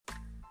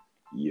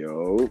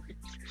Yo,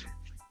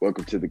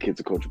 welcome to the Kids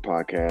of Culture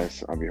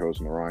podcast. I'm your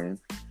host, Narayan.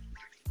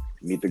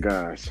 Meet the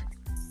guys.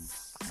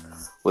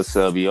 What's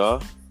up,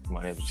 y'all?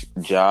 My name is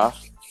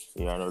Josh.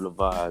 Y'all know the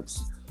vibes.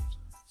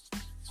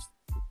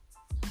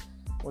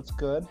 What's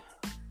good?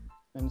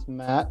 My name's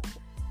Matt.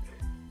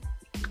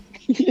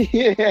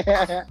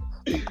 Yeah.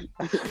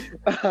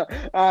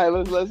 All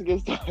right, let's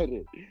get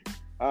started.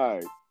 All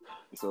right.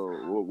 So,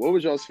 what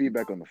was y'all's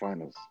feedback on the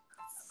finals?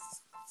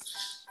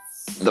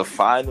 The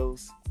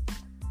finals.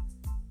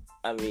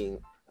 I mean.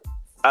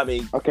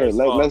 Okay,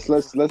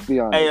 let's be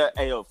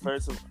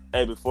honest.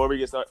 Before we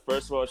get started,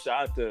 first of all,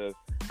 shout out to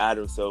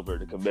Adam Silver,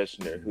 the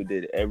commissioner, who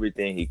did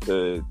everything he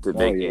could to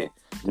make it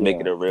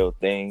a real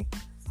thing.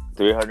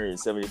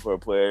 374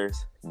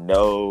 players,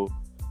 nothing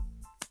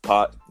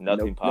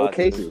positive,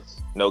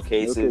 no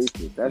cases,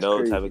 That's no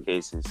crazy. type of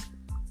cases.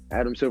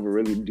 Adam Silver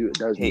really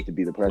does need to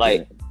be the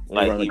president.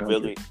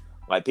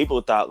 People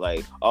thought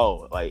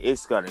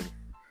it's gonna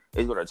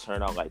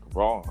turn out like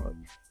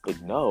wrong, but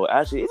no,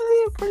 actually, it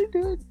did a pretty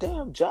good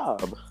damn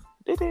job.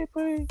 They did a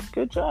pretty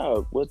good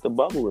job with the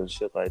bubble and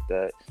shit like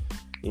that,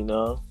 you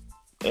know.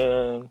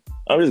 And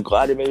I'm just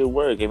glad they made it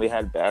work, and we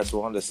had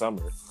basketball in the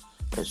summer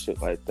and shit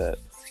like that.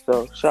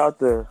 So shout out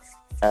to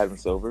Adam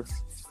Silver.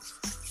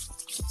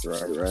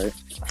 Right.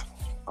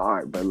 All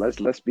right, but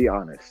let's be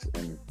honest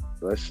and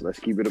let's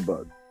keep it a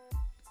bug.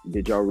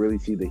 Did y'all really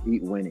see the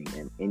Heat winning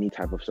in any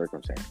type of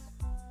circumstance?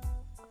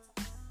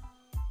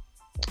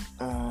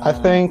 I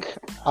think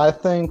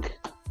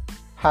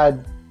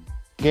had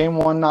game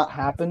one not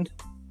happened,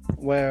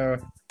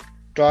 where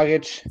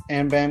Dragic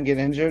and Bam get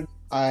injured,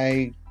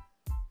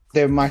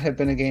 there might have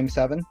been a game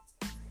 7.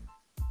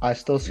 I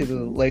still see the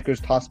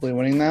Lakers possibly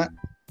winning that.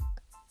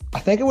 I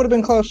think it would have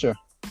been closer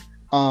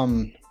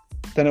than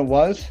it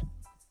was.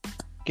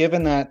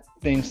 Given that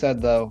being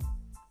said, though,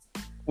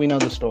 we know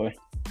the story.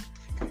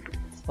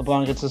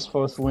 LeBron gets his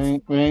fourth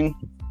Finals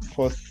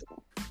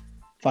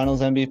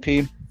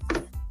MVP.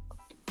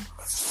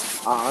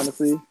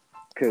 Honestly,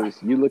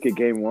 because you look at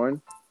game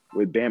 1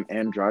 with Bam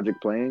and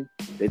Dragic playing,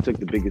 they took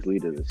the biggest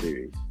lead of the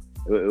series.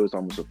 It was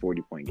almost a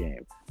 40-point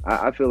game.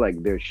 I feel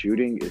like their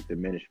shooting is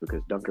diminished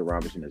because Duncan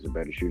Robinson is a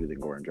better shooter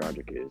than Goran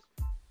Dragic is.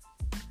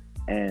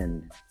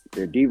 And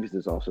their defense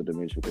is also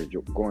diminished because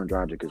Goran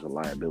Dragic is a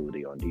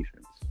liability on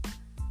defense. I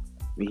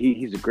mean,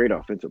 he's a great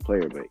offensive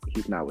player, but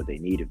he's not what they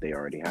need if they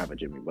already have a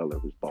Jimmy Butler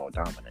who's ball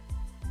dominant.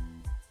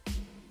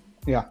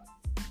 Yeah.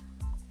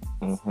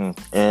 Mm-hmm.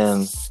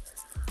 And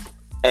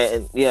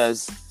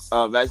yes,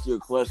 back to your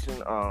question.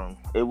 It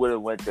probably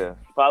went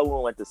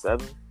to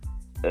 7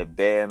 if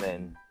Bam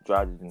and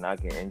Dragic did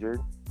not get injured.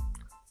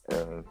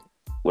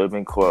 Would have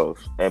been close.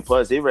 And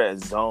plus, they were at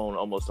zone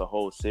almost the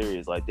whole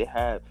series. Like they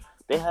had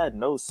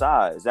no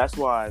size. That's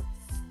why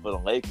for the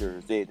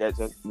Lakers,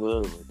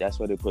 that's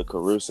why they put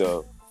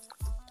Caruso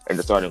in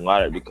the starting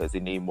lineup, because they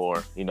need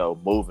more,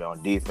 movement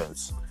on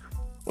defense.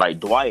 Like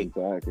Dwight.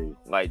 Exactly.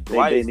 Like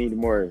Dwight. They need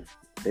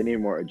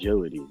more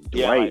agility.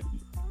 Dwight.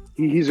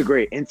 He's a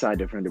great inside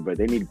defender, but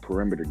they need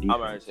perimeter defense. I'm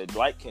going to say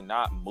Dwight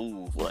cannot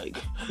move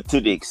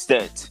to the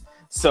extent.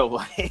 So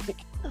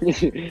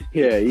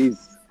yeah, he's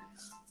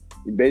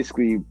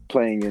basically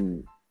playing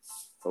in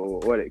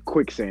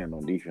quicksand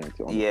on defense.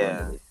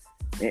 Perimeter.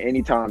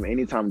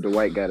 Anytime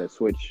Dwight got a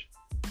switch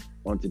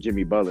onto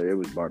Jimmy Butler, it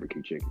was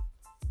barbecue chicken.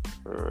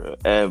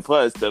 And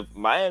plus, the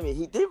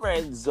Miami, they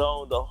ran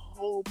zone the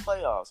whole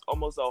playoffs,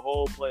 almost the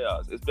whole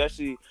playoffs,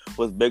 especially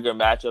with bigger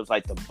matchups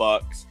like the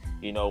Bucks.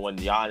 When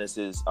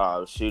Giannis's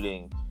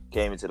shooting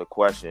came into the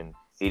question,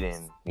 he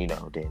didn't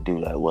do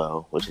that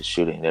well, which is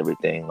shooting and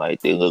everything.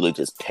 Like they literally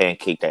just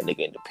pancaked that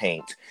nigga in the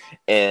paint.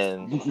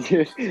 And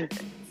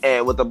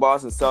and with the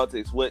Boston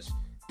Celtics, which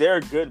they're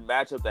a good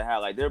matchup to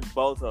have. Like they're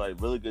both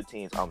really good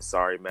teams. I'm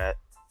sorry, Matt.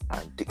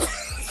 Don't do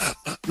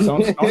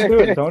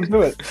it. Don't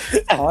do it.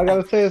 All I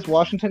gotta say is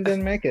Washington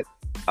didn't make it.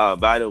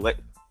 By the way,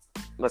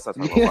 let's not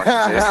talk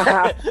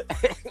about Washington.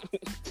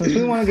 Since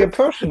we want to get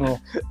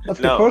personal, let's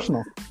get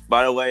personal.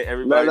 By the way,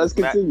 everybody. Let's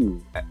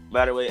continue.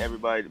 By the way,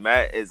 everybody,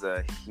 Matt is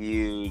a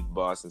huge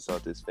Boston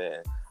Celtics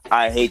fan.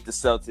 I hate the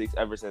Celtics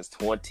ever since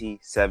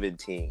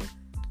 2017.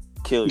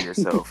 Kill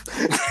yourself.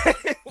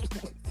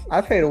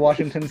 I've hated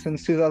Washington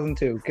since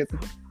 2002. Get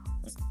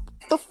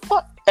the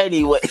fuck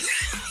anyway.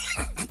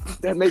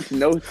 That makes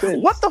no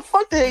sense. What the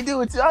fuck did they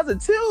do in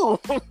 2002?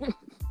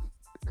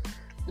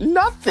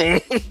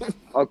 Nothing.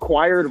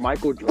 Acquired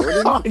Michael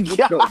Jordan? Oh, what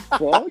the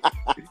fuck?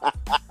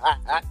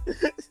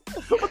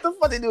 What the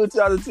fuck they do in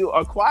 2002?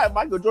 Acquired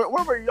Michael Jordan?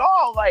 Where were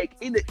y'all,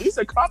 in the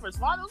Eastern Conference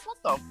Finals?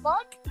 What the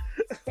fuck?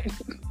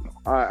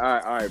 All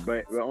right.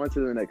 But on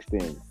to the next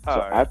thing.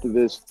 After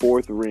this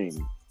 4th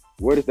ring,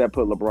 where does that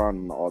put LeBron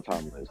on the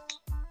all-time list?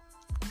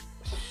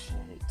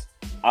 Shit.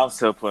 I'm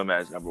still putting him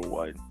as number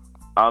 1.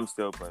 I'm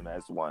still putting him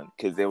as 1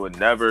 because there would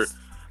never.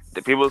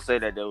 The people say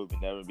that there would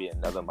never be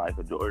another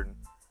Michael Jordan.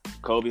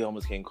 Kobe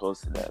almost came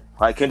close to that.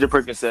 Like Kendrick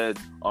Perkins said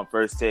on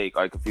First Take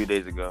a few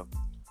days ago,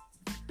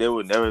 there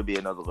would never be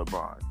another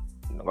LeBron.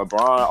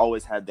 LeBron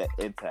always had that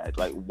impact.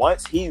 Like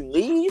once he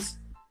leaves,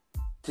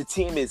 the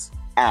team is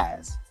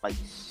ass, like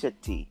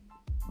shitty,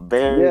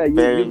 very Yeah,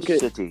 very you look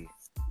at shitty.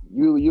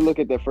 you look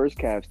at their first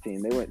Cavs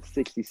team. They went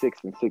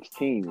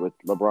 66-16 with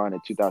LeBron in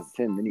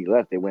 2010. Then he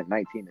left. They went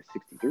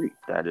 19-63.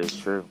 That is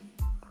true.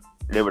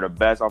 They were the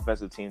best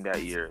offensive team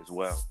that year as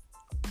well.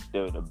 They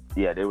were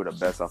the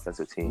best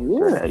offensive team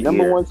for Yeah, that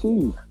number year. one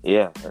seed.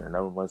 Yeah, the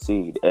number one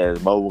seed.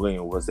 And Mo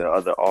Williams was their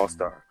other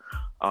All-Star.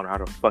 I don't know how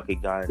the fuck he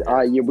got in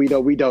there. Yeah, we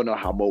don't know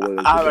how Mo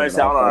Williams. I don't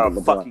know how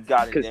the fuck he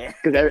got in there.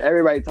 Because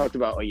everybody talked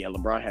about, oh yeah,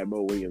 LeBron had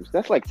Mo Williams.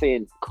 That's like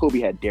saying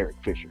Kobe had Derek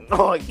Fisher.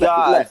 Oh my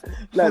god.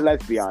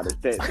 Let's be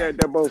honest. They're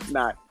both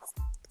not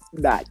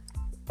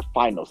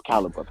finals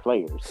caliber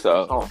players.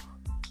 So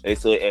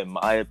in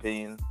my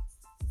opinion,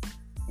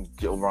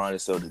 LeBron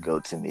is still the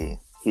GOAT to me.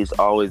 He's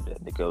always been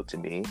the GOAT to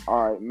me.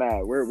 All right,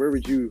 Matt, where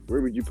would you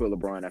put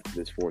LeBron after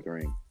this fourth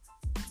ring?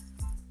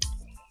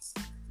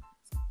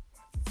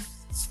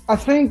 I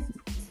think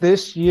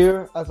this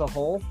year as a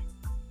whole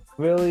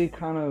really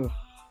kind of.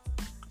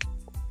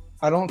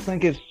 I don't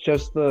think it's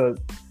just the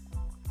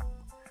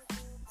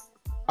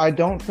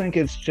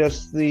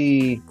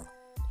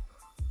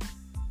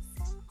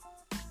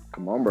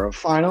Come on, bro.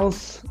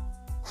 finals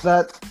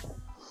that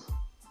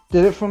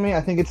did it for me. I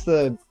think it's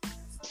the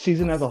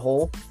season as a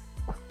whole.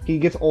 He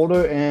gets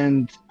older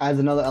and adds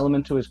another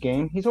element to his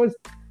game. He's always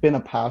been a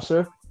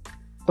passer,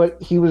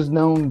 but he was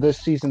known this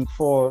season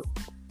for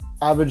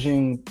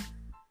averaging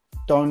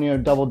darn near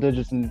double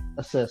digits in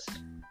assists.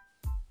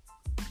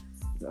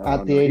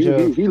 At the age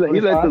of he led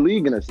 25? the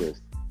league in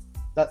assists.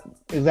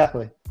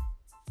 Exactly.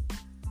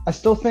 I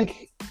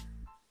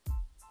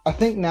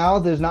think now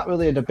there's not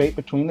really a debate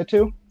between the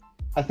two.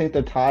 I think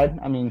they're tied.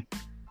 I mean,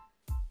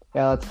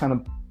 yeah, that's kind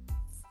of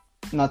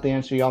not the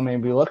answer y'all may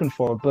be looking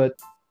for, but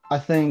I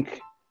think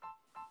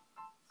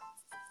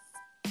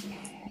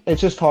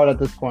it's just hard at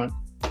this point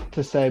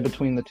to say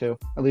between the two,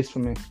 at least for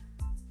me.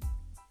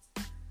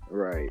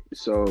 Right.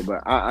 So,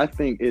 but I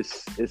think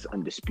it's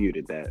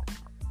undisputed that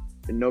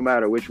no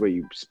matter which way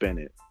you spin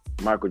it,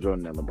 Michael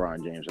Jordan and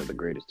LeBron James are the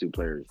greatest two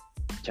players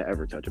to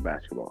ever touch a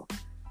basketball.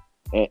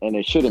 And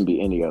it shouldn't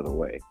be any other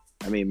way.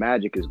 I mean,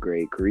 Magic is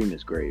great, Kareem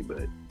is great,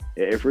 but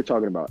if we're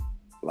talking about,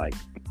 like,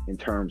 in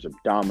terms of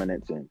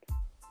dominance and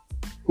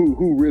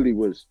who really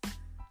was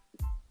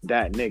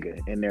that nigga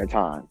in their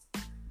time,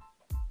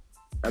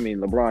 I mean,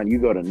 LeBron, you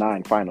go to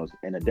 9 finals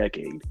in a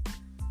decade.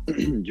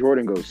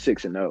 Jordan goes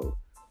 6-0.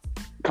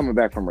 Coming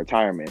back from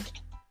retirement,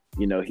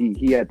 you know,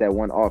 he had that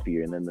one off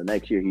year, and then the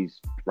next year he's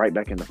right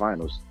back in the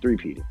finals,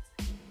 three-peating.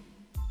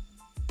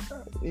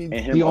 And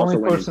him The also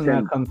only winning person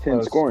 10, that comes 10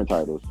 close. scoring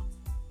titles.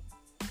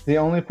 The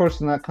only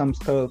person that comes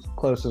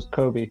close is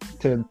Kobe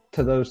to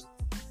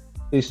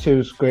these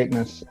two's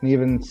greatness, and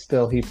even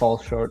still, he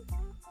falls short,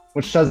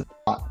 which says a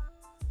lot.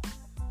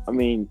 I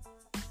mean,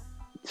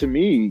 to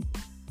me,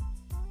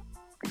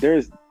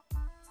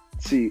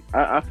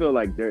 I feel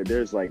like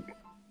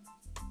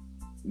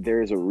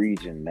there's a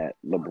region that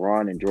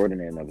LeBron and Jordan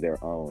in of their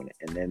own,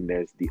 and then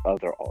there's the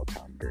other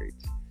all-time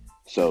greats.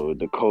 So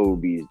the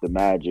Kobes, the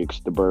Magics,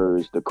 the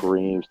Birds, the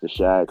Kareems, the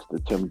Shaqs, the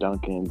Tim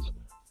Duncans,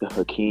 the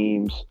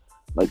Hakeems.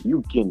 Like,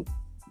 you can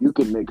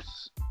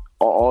mix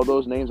all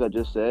those names I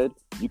just said.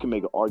 You can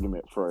make an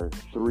argument for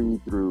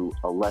 3 through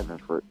 11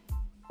 for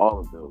all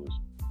of those.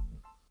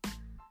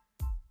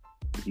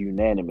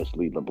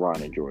 Unanimously,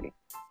 LeBron and Jordan.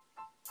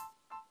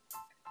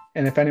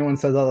 And if anyone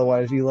says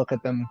otherwise, you look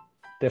at them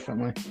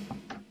differently.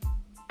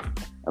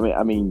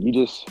 I mean,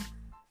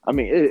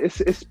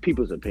 it's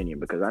people's opinion,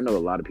 because I know a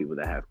lot of people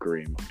that have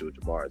Kareem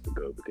Abdul-Jabbar as the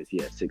GOAT because he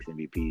has 6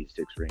 MVPs,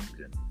 6 rings,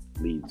 and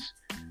leads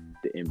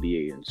the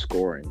NBA in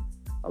scoring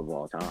of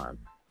all time.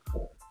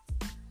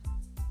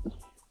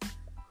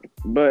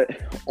 But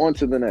on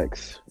to the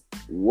next.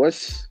 Do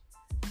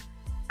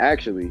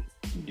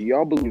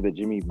y'all believe that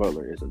Jimmy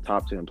Butler is a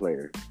top 10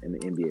 player in the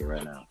NBA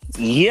right now?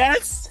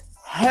 Yes.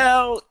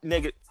 Hell,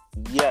 nigga.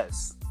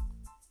 Yes.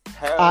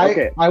 Hell.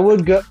 Okay. I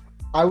would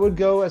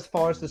go as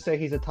far as to say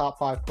he's a top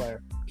 5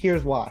 player.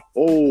 Here's why.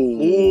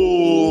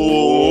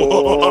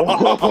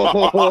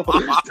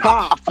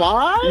 Top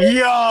 5?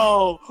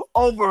 Yo,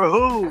 over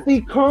who? The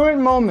current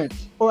moment,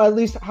 or at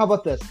least, how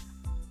about this?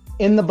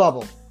 In the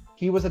bubble,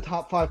 he was a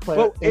top 5 player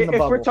Well, in the if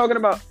bubble. we're talking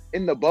about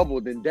in the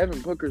bubble, then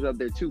Devin Booker's up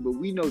there too. But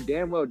we know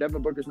damn well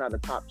Devin Booker's not a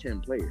top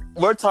 10 player.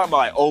 We're talking about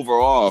like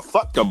overall.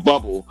 Fuck the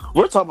bubble.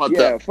 We're talking about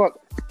Yeah, fuck.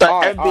 the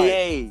All right,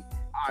 NBA.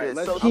 All right,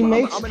 So he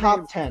makes I'm top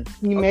name- 10.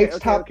 He makes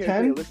top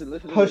 10, Listen.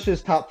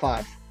 pushes top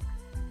 5.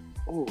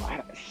 Oh,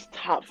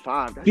 top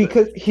 5. That's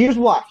Because here's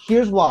why.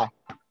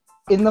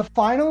 In the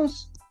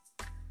finals,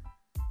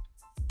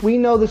 we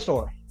know the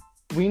story.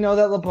 We know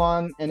that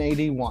LeBron and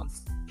AD won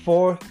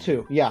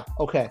 4-2. Yeah,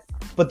 okay.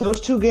 But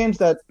those 2 games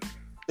that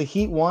the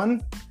Heat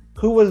won,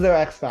 who was their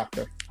X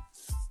factor?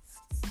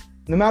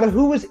 No matter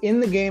who was in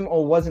the game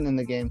or wasn't in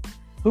the game,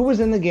 who was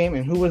in the game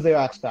and who was their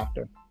X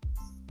factor?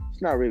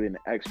 it's not really an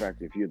X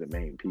factor if you're the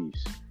main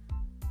piece.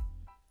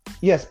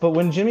 Yes, but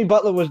when Jimmy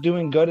Butler was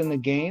doing good in the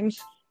games,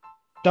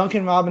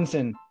 Duncan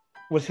Robinson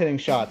was hitting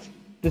shots.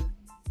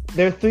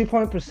 Their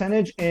 3-point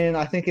percentage in,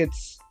 I think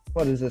it's,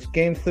 what is this,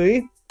 game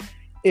 3?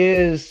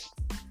 is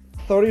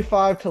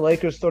 35 to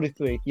Lakers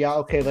 33. Yeah,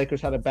 okay,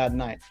 Lakers had a bad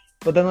night.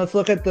 But then let's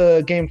look at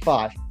the game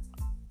 5.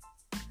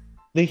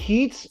 The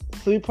Heat's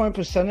 3-point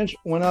percentage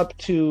went up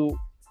to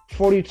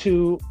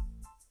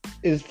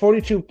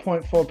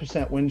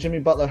 42.4% when Jimmy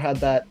Butler had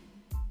that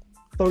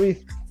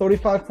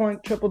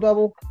 35-point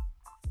triple-double.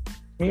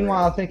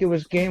 Meanwhile, I think it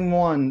was game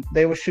 1,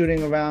 they were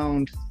shooting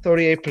around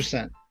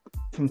 38%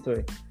 from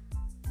 3.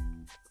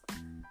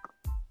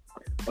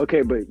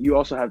 Okay, but you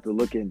also have to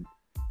look into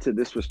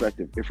this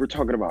perspective. If we're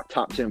talking about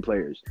top 10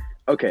 players,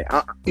 okay,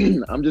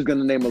 I'm just going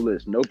to name a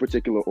list, no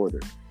particular order.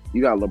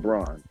 You got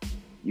LeBron,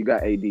 you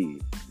got AD, you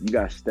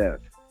got Steph,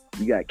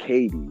 you got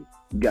KD, you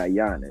got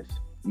Giannis,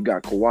 you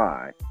got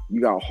Kawhi,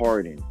 you got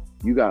Harden,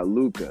 you got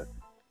Luka,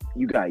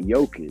 you got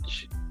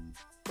Jokic.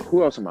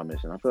 Who else am I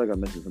missing? I feel like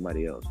I'm missing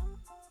somebody else.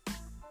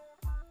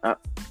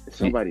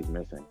 Somebody's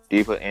missing. Do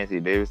you put Anthony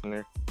Davis in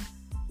there?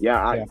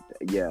 Yeah,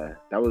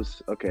 that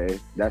was okay.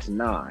 That's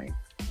 9.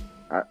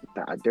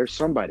 There's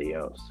somebody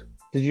else.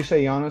 Did you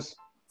say Giannis?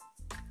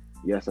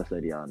 Yes, I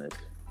said Giannis.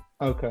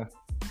 Okay.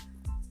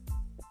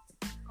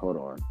 Hold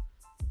on.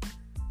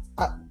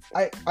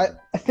 I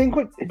think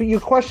but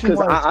your question was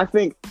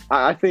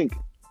I think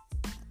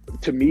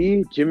to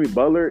me Jimmy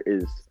Butler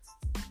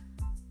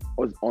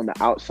was on the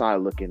outside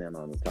looking in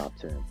on the top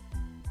 10.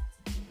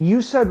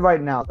 You said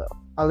right now though.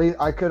 At least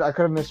I could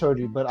have misheard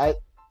you, but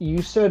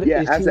you said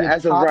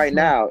as of right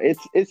now,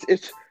 it's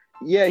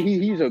yeah,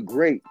 he's a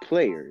great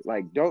player.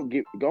 Like don't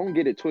get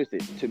it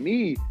twisted. To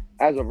me,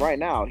 as of right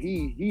now,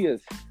 he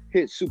has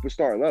hit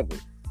superstar level.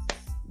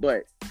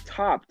 But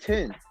top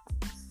 10,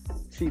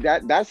 see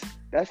that's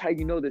how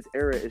you know this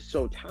era is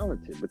so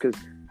talented, because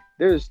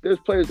there's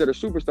players that are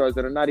superstars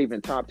that are not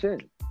even top 10.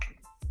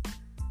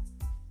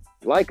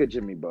 Like a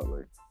Jimmy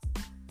Butler.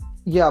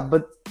 Yeah,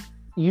 but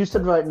you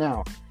said right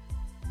now,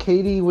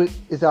 KD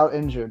is out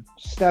injured.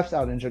 Steph's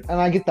out injured.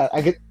 And I get that.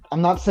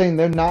 I'm not saying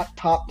they're not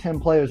top 10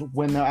 players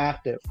when they're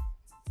active.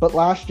 But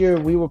last year,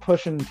 we were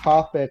pushing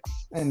topics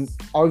and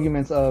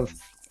arguments of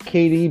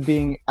KD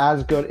being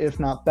as good, if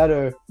not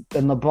better,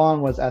 than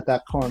LeBron was at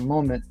that current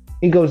moment.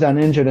 He goes down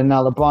injured, and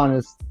now LeBron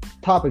is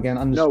top again.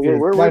 No,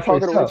 we're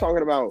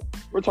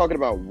talking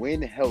about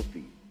when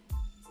healthy.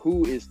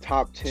 Who is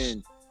top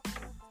 10?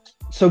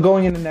 So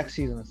going into next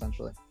season,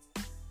 essentially.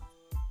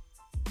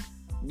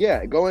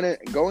 Yeah, going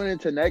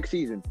into next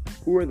season,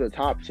 who are the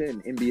top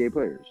 10 NBA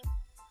players?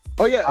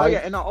 Oh yeah,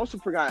 and I also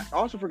forgot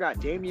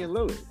Damian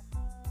Lillard.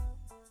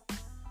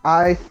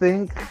 I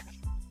think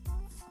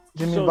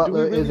Jimmy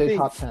Butler is a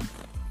top 10.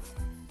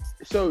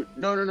 So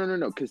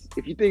no. Because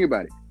if you think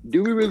about it,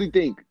 do we really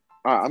think?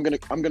 I'm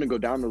gonna go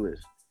down the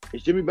list.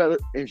 Is Jimmy Butler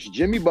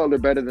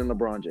better than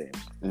LeBron James?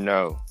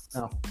 No.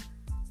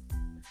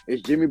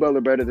 Is Jimmy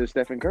Butler better than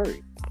Stephen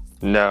Curry?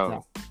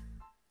 No.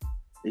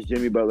 Is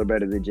Jimmy Butler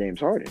better than James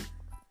Harden?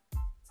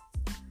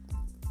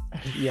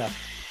 Yes.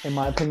 In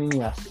my opinion,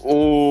 yes.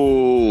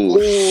 Oh,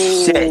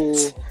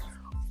 shit.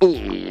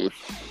 Ooh.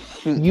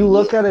 You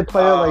look at a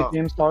player like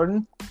James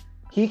Harden,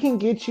 he can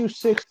get you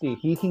 60.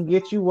 He can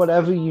get you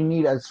whatever you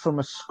need as from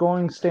a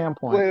scoring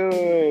standpoint.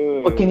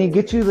 Wait. But can he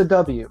get you the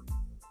W?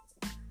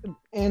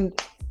 And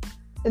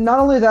not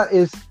only that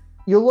is,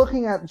 you're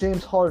looking at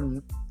James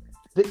Harden,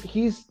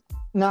 he's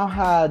now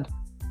had,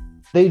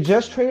 they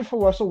just traded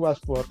for Russell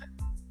Westbrook,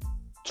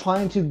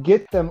 trying to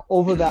get them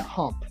over that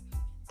hump,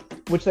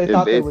 which they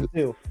thought they would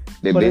do.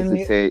 They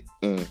basically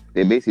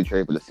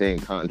trade for the same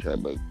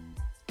contract, but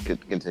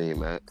continue,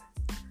 Matt.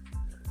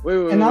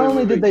 Wait. And not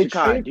only did they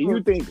trade,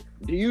 trade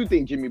do you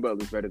think Jimmy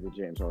Butler's better than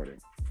James Harden?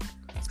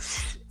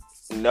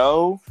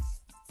 No.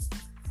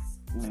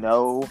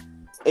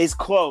 It's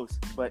close,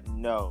 but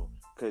no.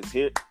 Because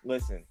here,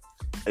 listen,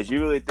 as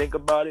you really think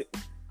about it,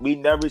 we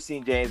never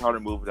seen James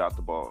Harden move without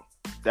the ball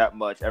that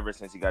much ever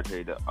since he got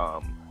traded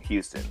to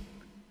Houston.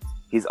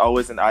 He's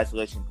always an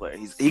isolation player.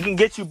 He can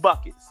get you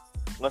buckets.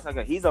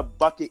 He's a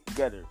bucket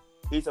getter.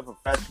 He's a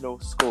professional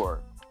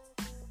scorer.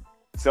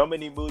 So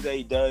many moves that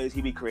he does,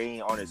 he be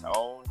creating on his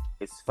own.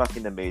 It's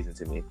fucking amazing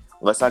to me.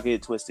 Let's not get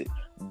it twisted.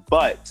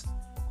 But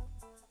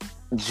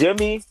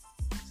Jimmy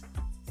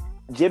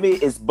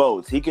is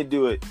both. He can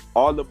do it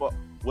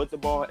with the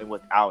ball and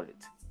without it,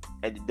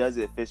 and he does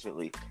it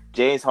efficiently.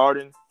 James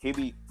Harden, he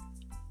be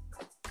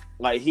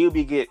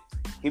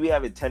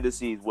having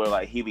tendencies where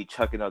like he be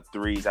chucking up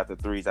threes after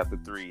threes after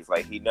threes.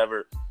 Like he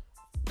never.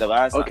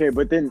 But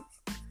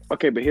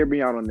hear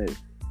me out on this.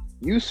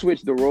 You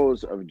switch the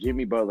roles of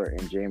Jimmy Butler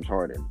and James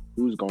Harden.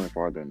 Who's going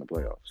farther in the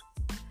playoffs?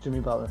 Jimmy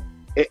Butler.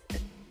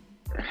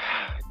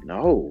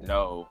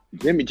 No.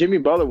 Jimmy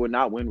Butler would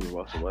not win with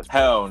Russell Westbrook.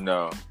 Hell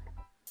no.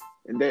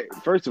 And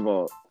first of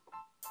all,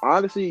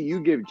 honestly,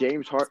 you put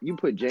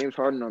James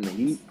Harden on the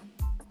Heat.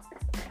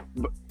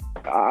 But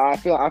I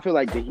feel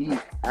like the Heat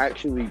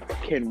actually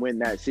can win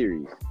that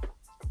series.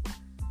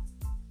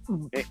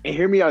 And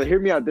hear me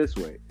out this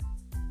way.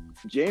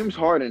 James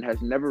Harden has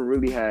never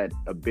really had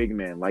a big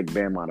man like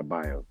Bam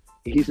Adebayo.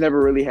 He's never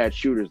really had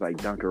shooters like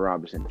Duncan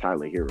Robinson,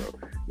 Tyler Hero.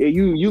 Yeah,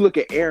 you look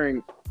at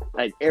Eric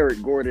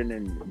Gordon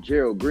and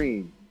Gerald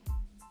Green.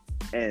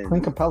 And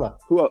Clint Capella.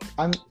 who else?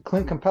 I'm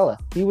Clint Capella.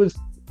 He was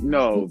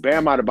No,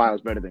 Bam Adebayo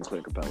is better than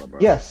Clint Capella, bro.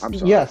 yes, I'm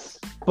sorry. yes,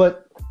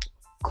 but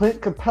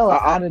Clint Capella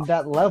I- added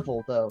that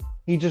level though.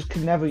 He just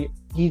could never.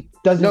 He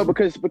doesn't. No,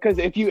 because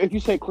if you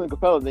say Clint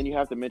Capella, then you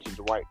have to mention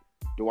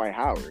Dwight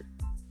Howard,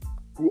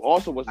 who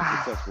also wasn't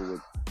successful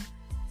with.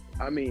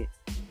 I mean,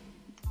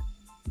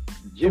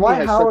 Jimmy Dwight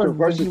has Howard, such a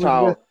when he was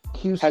versatile with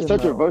Houston, has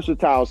such a though.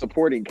 versatile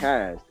supporting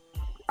cast.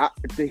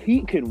 The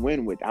Heat can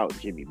win without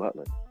Jimmy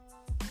Butler.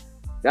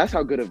 That's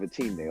how good of a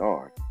team they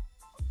are.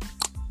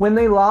 When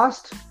they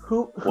lost,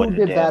 who Wait a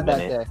did damn bad that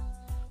minute. day?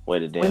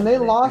 Wait a damn When they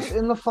minute. lost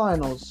in the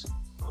finals,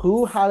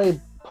 who had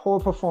a poor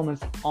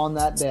performance on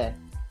that day?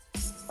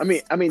 I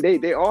mean,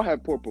 they all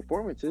have poor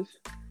performances.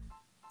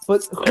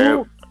 But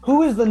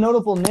who is the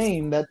notable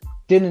name that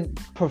didn't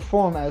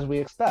perform as we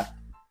expect?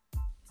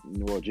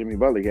 Well, Jimmy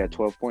Butler, he had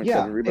 12 points, Yeah,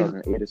 7 rebounds,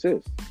 and 8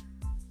 assists.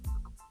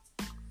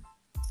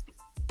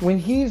 When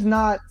he's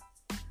not,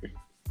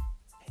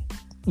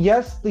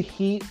 yes, the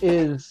Heat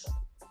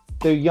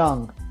they're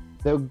young.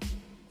 They're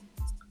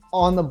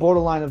on the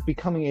borderline of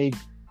becoming a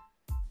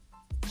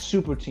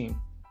super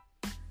team.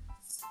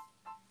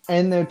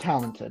 And they're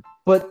talented.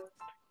 But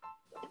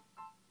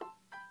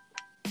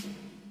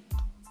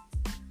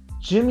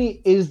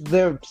Jimmy is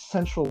their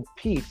central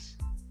piece.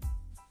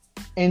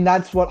 And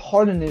that's what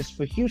Harden is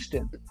for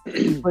Houston.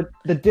 But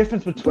the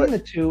difference between the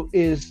two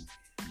is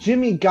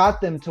Jimmy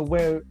got them to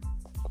where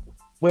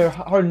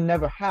Harden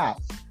never has.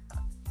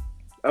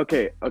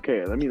 Okay.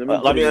 Let me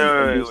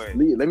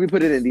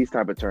put it in these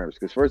type of terms,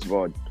 because first of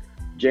all,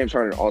 James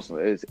Harden also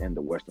is in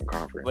the Western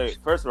Conference. Wait,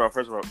 first of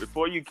all,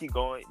 before you keep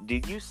going,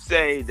 did you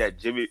say that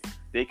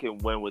they can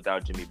win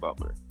without Jimmy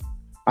Butler?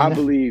 I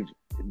believe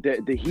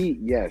that the Heat,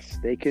 yes,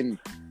 they can.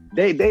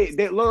 They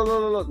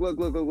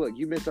look.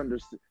 You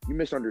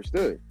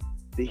misunderstood.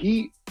 The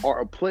Heat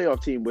are a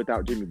playoff team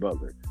without Jimmy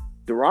Butler.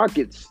 The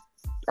Rockets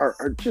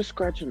are just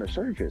scratching the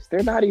surface.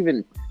 They're not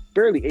even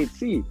barely 8th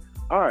seed.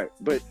 All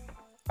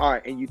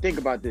right, and you think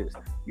about this.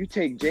 You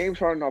take James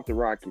Harden off the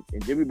Rockets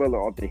and Jimmy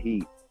Butler off the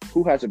Heat.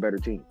 Who has a better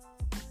team?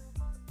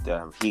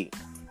 Damn Heat.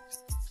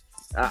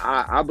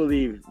 I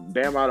believe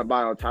Bam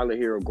Adebayo, Tyler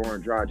Hero,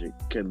 Goran Dragic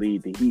can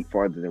lead the Heat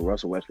farther than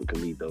Russell Westbrook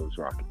can lead those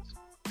Rockets.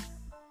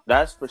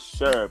 That's for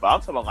sure. But I'm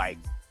talking about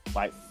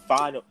like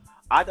final.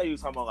 I thought you were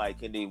talking about like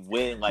can they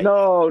win like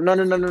No. They're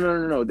not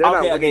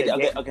winning a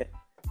game. Okay.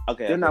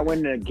 They're not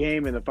winning a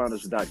game in the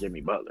finals without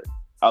Jimmy Butler.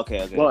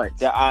 Okay. But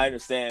yeah, I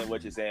understand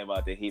what you're saying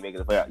about the Heat making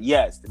the playoff.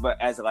 Yes, but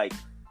as like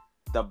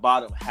the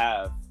bottom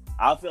half,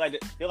 I feel like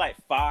they're like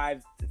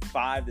 5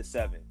 to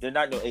 7. They're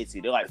not no 8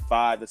 seed. They're like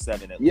 5 to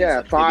 7 at least.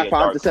 yeah, Like,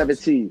 five to 7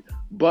 seed.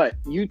 But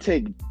you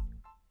take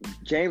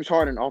James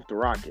Harden off the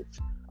Rockets.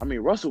 I mean,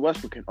 Russell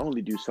Westbrook can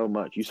only do so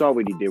much. You saw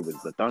what he did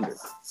with the Thunder.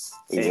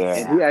 And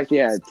he actually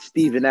had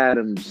Steven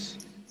Adams,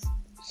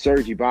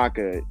 Serge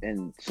Ibaka,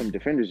 and some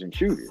defenders and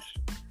shooters.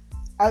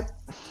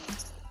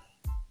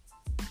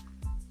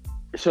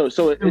 So it's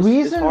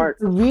hard.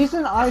 The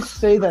reason I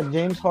say that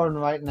James Harden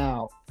right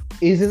now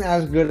isn't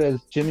as good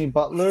as Jimmy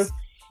Butler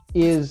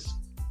is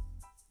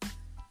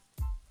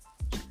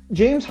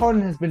James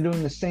Harden has been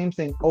doing the same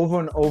thing over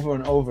and over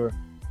and over,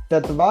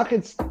 that the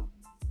Rockets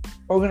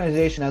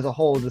organization as a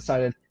whole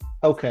decided,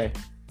 okay,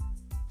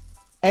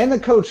 and the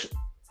coach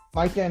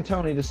Mike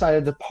D'Antoni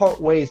decided to part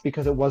ways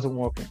because it wasn't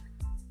working.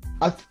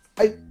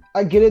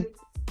 I get it.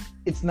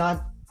 It's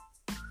not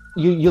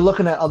you're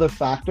looking at other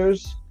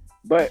factors,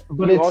 but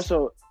it's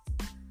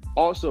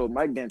also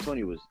Mike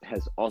D'Antoni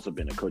has also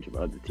been a coach of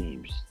other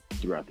teams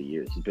throughout the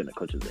years. He's been a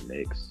coach of the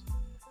Knicks.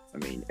 I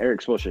mean,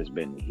 Eric Spoelstra has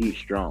been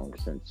strong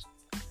since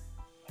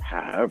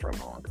however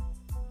long.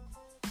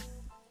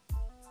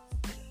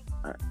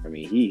 I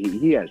mean,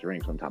 he has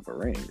rings on top of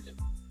rings.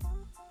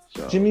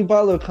 So Jimmy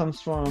Butler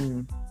comes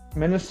from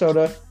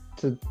Minnesota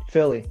to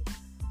Philly,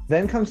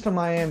 then comes to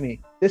Miami.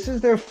 This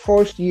is their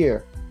first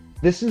year.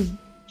 This is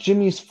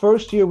Jimmy's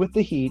first year with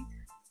the Heat,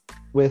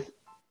 with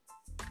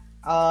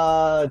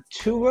 2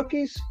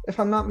 rookies, if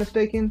I'm not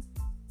mistaken,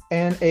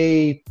 and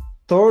a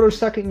third or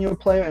second year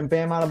player in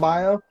Bam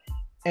Adebayo.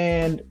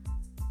 And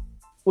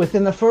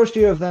within the first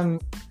year of them,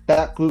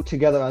 that group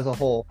together as a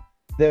whole,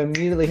 they're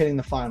immediately hitting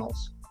the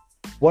finals.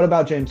 What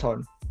about James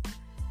Harden?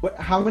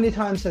 How many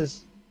times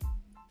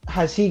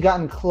has he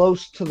gotten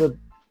close to the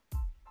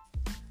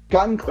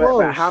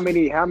But how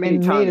many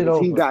times has he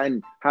over?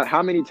 gotten?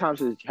 How many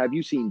times have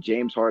you seen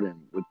James Harden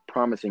with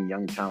promising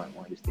young talent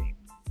on his team?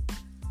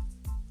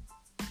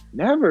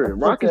 Never.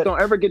 Rockets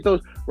don't ever get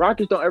those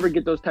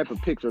type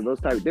of picks or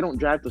they don't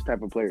draft those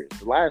type of players.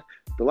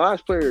 The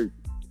last player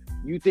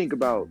you think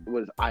about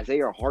was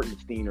Isaiah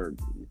Hartenstein or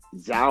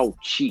Zhao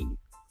Qi.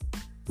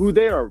 Who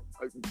they are?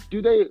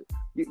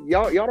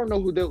 Y'all don't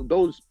know who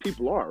those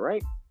people are,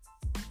 right?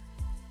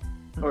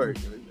 Or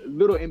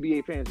little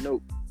NBA fans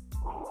know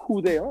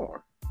who they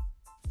are.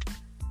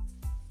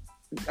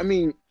 I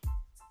mean,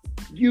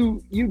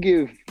 you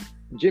give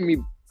Jimmy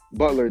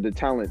Butler the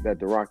talent that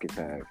the Rockets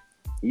have.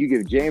 You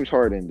give James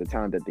Harden the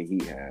talent that the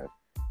Heat have.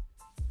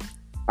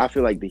 I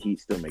feel like the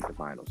Heat still make the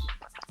finals.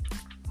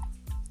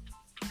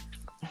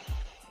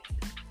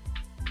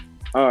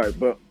 All right,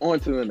 but on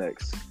to the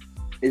next.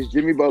 Is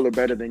Jimmy Butler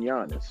better than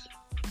Giannis?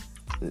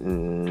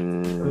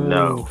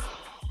 No.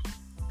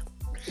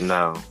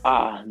 No.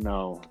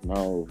 No.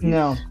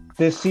 No.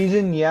 This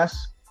season,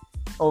 yes.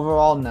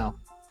 Overall, no.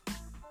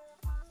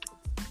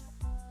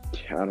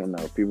 I don't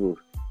know. People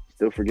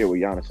still forget what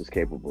Giannis is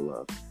capable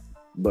of.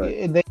 But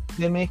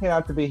They make it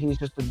out to be he's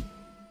just a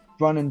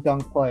run and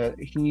dunk player.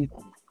 He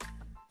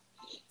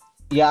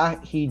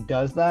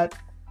does that,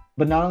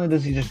 but not only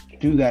does he just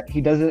do that, he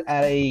does it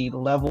at a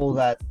level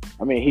that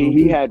I mean,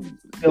 he had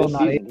still this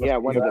not season, able he had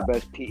to one figure of the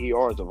best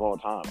PERs of all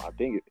time. I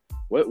think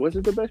what was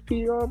it the best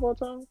PER of all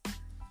time?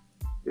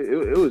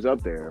 It was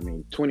up there. I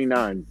mean,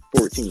 29,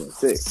 14, and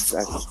 6.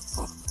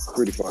 That's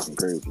pretty fucking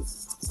crazy.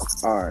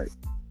 All right.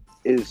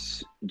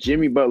 Is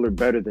Jimmy Butler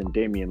better than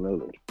Damian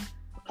Lillard?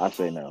 I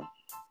say no.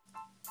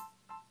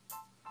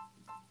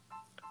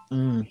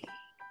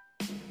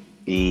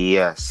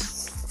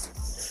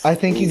 Yes. I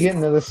think you get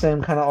into the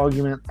same kind of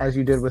argument as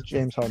you did with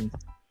James Harden.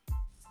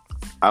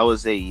 I would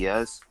say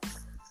yes.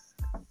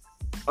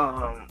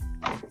 For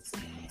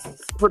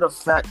the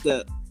fact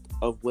that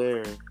of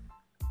where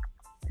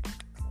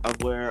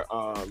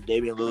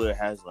Damian Lillard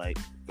has like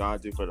gone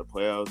through for the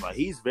playoffs, like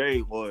he's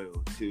very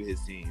loyal to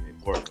his team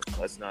in Portland.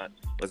 Let's not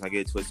get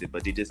it twisted,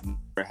 but they just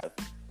never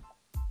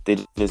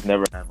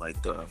have like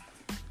the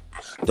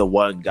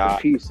one guy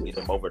to get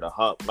them over the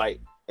hump. Like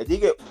if they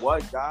get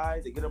one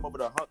guy to get them over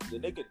the hump,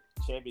 then they get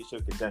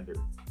championship contender.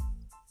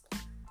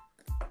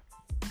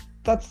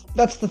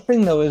 That's the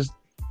thing though, is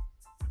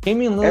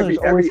Damian Lillard's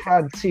always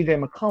had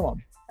CJ McCollum,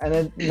 and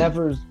it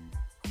never.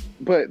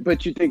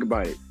 But you think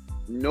about it.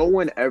 No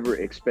one ever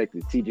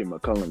expected CJ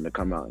McCollum to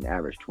come out and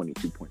average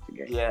 22 points a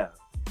game. Yeah,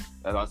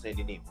 that's what I'm saying.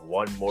 They need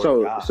one more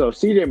guy. So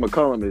CJ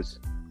McCollum is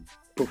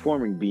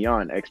performing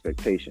beyond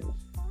expectations.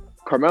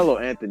 Carmelo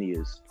Anthony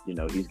is,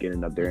 he's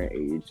getting up there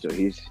in age, so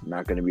he's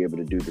not going to be able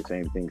to do the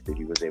same things that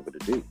he was able to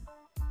do.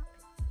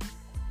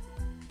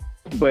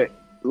 But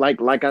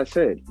like I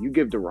said, you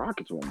give the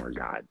Rockets one more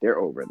guy, they're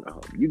over the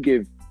hump. You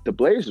give the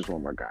Blazers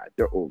one more guy,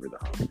 they're over the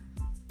hump.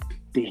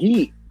 The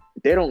Heat,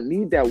 they don't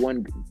need that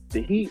one.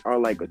 The Heat are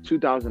like a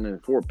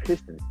 2004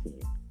 Pistons team.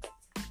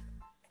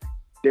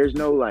 There's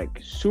no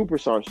like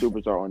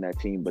superstar on that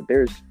team, but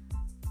there's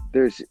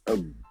a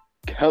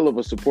hell of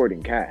a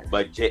supporting cast.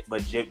 But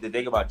the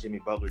thing about Jimmy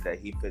Butler that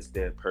he fits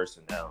their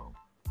personnel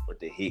with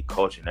the Heat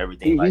culture and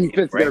everything. He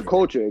fits their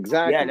culture,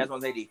 exactly. Yeah, that's what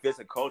I'm saying. He fits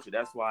the culture.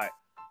 That's why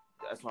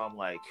I'm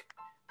like,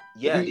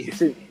 yeah.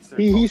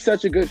 He's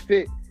such a good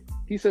fit.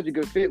 He's such a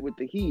good fit with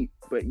the Heat,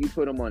 but you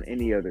put him on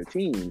any other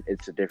team,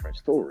 it's a different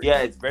story. Yeah,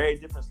 it's a very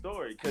different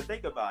story. Because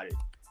think about it.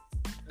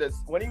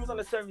 When he was on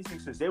the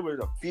 76ers, they were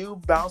a few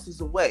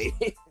bounces away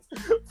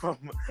from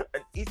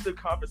an Eastern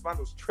Conference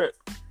Finals trip.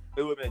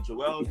 It would have been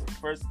Joel's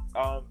first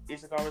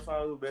Eastern Conference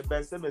Finals. It would have been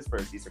Ben Simmons'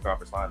 first Eastern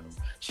Conference Finals.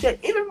 Shit,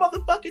 even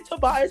motherfucking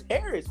Tobias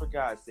Harris, for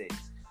God's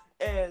sakes.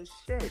 And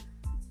shit,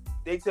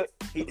 he took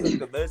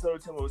the Minnesota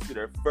Timberwolves to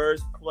their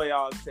first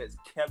playoff since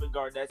Kevin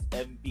Garnett's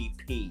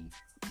MVP.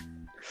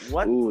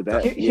 What? Ooh,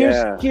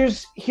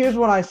 here's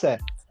what I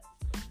said.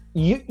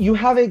 You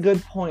have a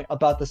good point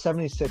about the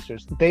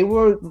 76ers. They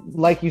were,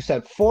 like you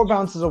said, 4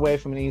 bounces away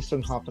from an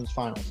Eastern Conference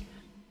Finals.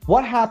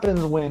 What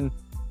happens when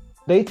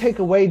they take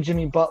away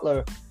Jimmy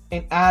Butler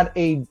and add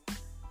a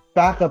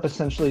backup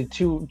essentially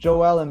to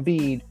Joel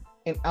Embiid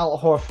and Al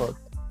Horford?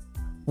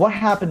 What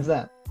happens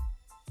then?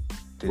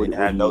 They didn't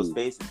have no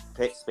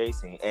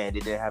spacing, and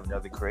they didn't have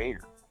another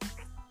creator.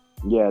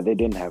 Yeah, they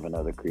didn't have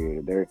another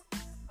creator.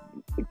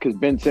 Because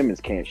Ben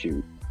Simmons can't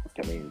shoot.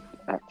 I mean,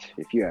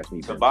 if you ask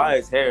me,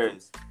 Tobias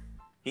Harris,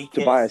 he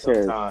can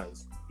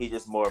sometimes. He's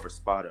just more of a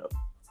spot up.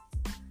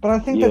 But I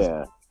think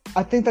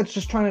that's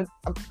just trying to.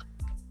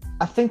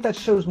 I think that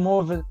shows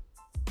more of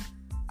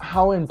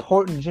how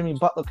important Jimmy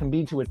Butler can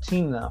be to a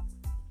team, though.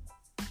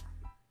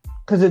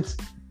 Because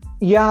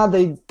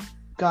they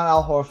got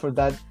Al Horford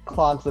that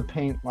clogs the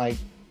paint like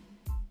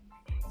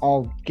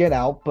all get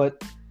out,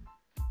 but.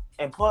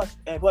 And plus,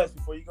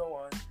 before you go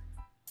on,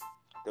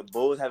 the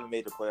Bulls haven't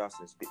made the playoffs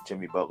since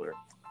Jimmy Butler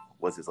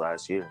was his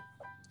last year.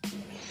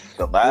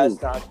 The last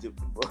time the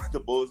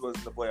Bulls was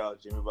in the playoffs,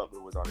 Jimmy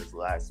Butler was on his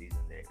last season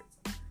there.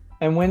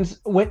 And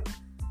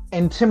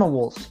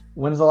Timberwolves,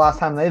 when's the last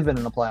time they've been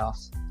in the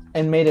playoffs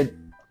and made it?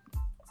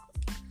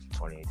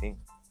 2018.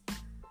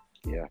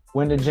 Yeah.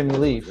 When did Jimmy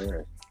leave?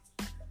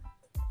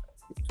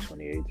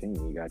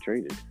 2018. He got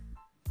traded.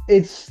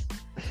 It's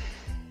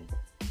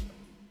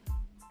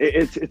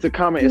a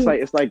comment.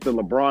 It's like the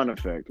LeBron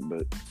effect,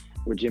 but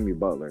with Jimmy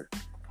Butler.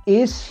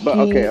 Is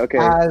he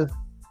as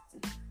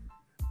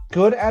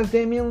good as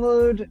Damian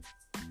Lillard?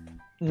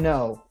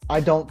 No,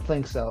 I don't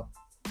think so.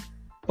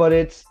 But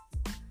it's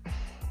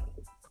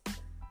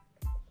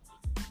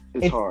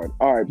hard.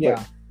 All right,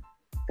 yeah.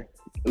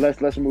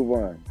 But let's move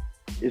on.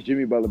 Is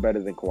Jimmy Butler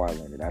better than Kawhi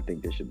Leonard? I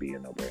think this should be a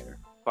no-brainer.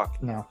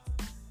 Fuck no.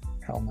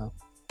 Hell no.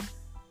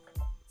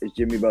 Is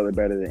Jimmy Butler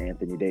better than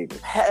Anthony Davis?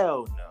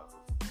 Hell no.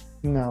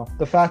 No.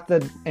 The fact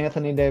that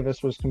Anthony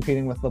Davis was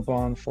competing with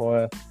LeBron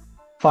for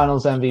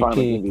Finals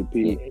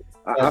MVP.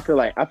 I feel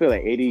like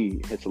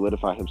AD has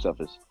solidified himself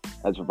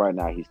as of right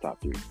now. He's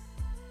top 3.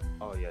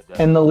 Oh yeah,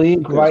 definitely. In the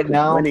league right 'Cause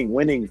now,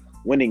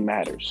 winning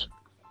matters.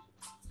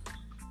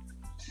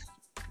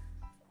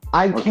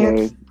 I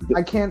Okay.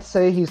 can't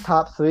say he's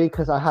top 3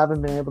 because I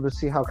haven't been able to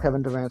see how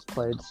Kevin Durant's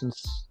played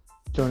since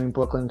joining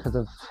Brooklyn because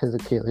of his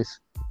Achilles.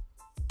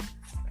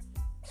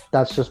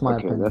 That's just my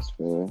Okay, opinion. that's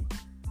fair.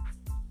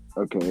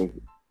 Okay,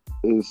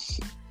 is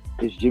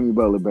Jimmy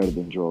Butler better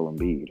than Joel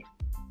Embiid?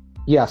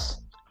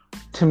 Yes,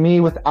 to me,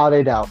 without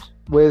a doubt.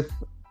 With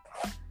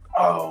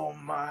Oh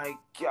my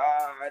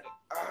God!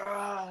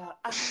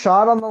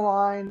 shot on the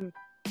line,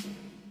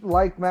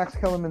 like Max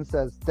Kellerman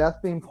says, death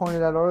being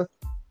pointed at Earth.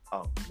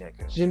 Oh,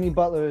 nigga. Jimmy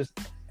Butler is.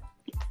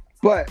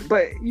 But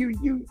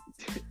you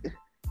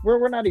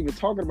we're not even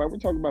talking about. We're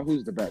talking about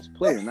who's the best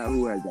player, not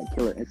who has that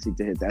killer instinct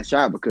to hit that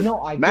shot. Because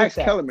No, I Max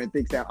get that. Kellerman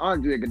thinks that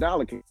Andre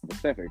Iguodala can with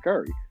Stephen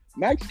Curry.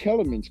 Max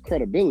Kellerman's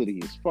credibility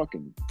is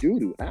fucking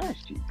doo-doo ass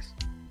cheeks.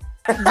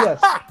 Yes,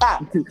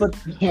 but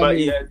But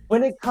yeah,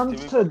 when it comes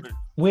Jimmy to Butler-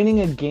 winning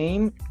a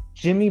game,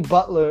 Jimmy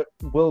Butler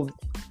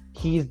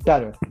he's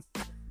better.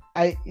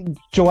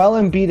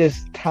 Joel Embiid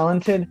is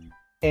talented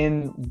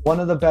and one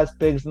of the best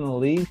bigs in the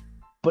league,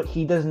 but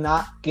he does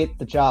not get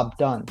the job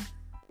done.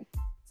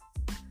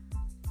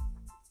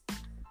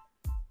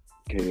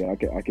 Okay, I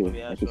can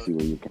Yeah, see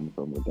where you're coming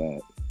from with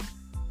that.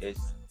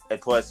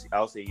 and plus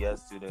I'll say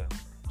yes to the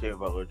Jimmy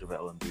Butler,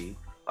 Joel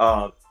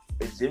Embiid.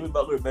 Is Jimmy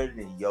Butler better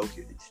than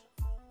Jokic?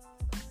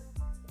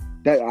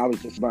 That I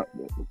was just about.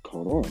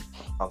 Hold on.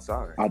 I'm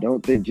sorry. I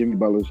don't think Jimmy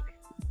Butler's.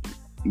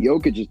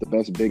 Jokic is the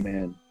best big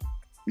man.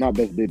 Not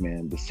best big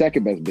man. The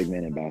second best big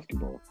man in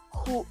basketball.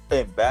 Who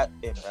in bat?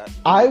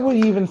 I would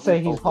even say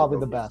he's probably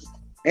the best.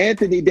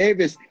 Anthony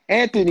Davis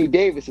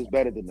is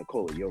better than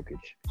Nikola Jokic.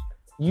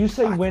 You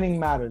say winning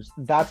matters.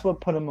 That's what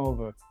put him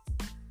over.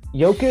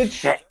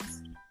 Jokic,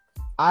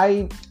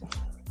 how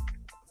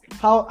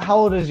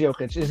old is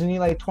Jokic? Isn't he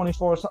like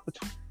 24 or something?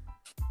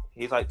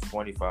 He's like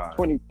 25.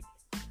 20.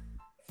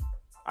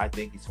 I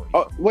think he's 20.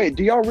 Oh wait,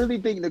 do y'all really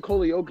think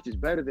Nikola Jokic is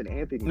better than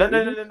Anthony? No.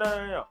 I'm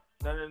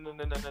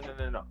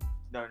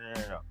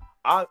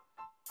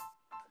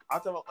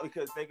talking about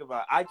because think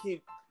about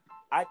it.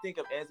 I think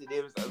of Anthony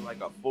Davis as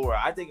like a 4.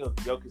 I think of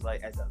Jokic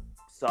like as a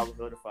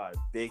solidified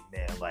big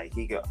man. Like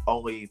he could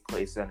only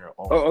play center.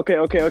 Only. Oh, okay.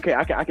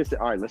 I can say.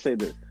 All right, let's say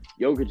this.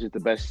 Jokic is the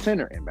best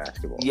center in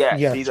basketball. Yes,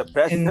 Yes. he's the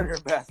best center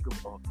in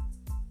basketball.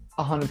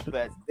 100%.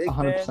 Best big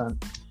 100%. man,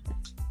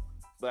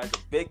 but as a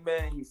big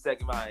man, he's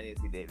second behind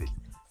Anthony Davis.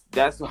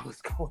 That's what I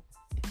was going.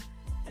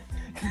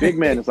 Big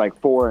man is like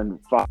 4 and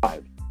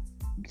 5.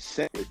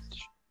 Center is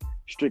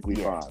strictly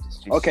 5.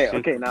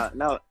 Okay.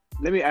 Now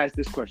let me ask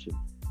this question: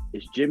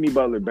 is Jimmy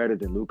Butler better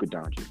than Luka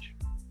Doncic?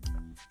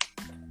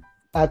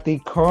 At the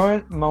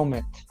current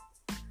moment,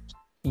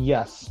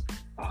 yes.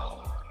 Oh,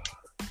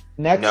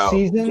 Next No.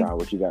 season, John,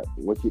 what you got?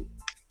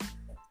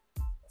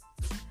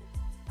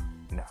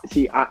 No.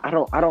 See, I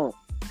don't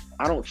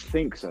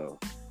think so.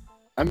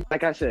 I mean,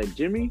 like I said,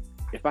 Jimmy,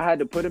 if I had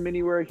to put him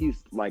anywhere,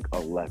 he's like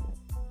 11.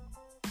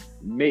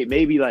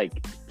 Maybe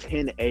like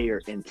 10A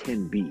or in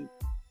 10B.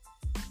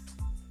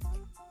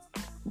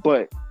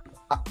 But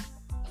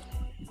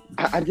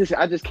I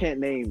just can't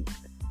name.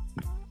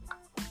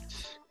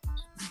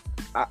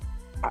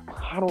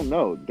 I don't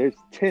know. There's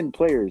 10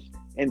 players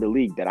in the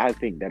league that I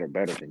think that are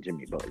better than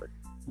Jimmy Butler.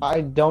 I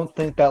don't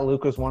think that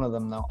Luka's one of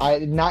them, though.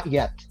 Not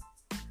yet.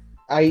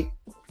 That's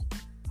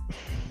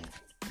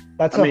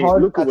I mean, a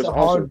hard. Luka That's was a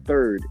also hard.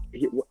 third.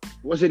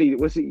 Was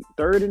he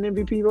third in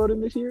MVP voting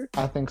this year?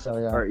 I think so.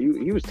 Yeah. Or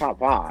he was top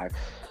 5.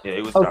 Yeah,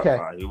 he was Okay.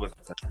 top 5. He was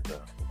top.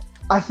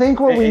 I think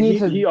what we And need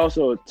to. he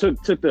also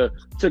took the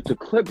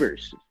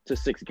Clippers to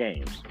 6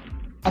 games.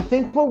 I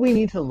think what we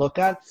need to look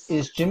at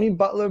is Jimmy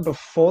Butler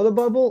before the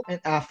bubble and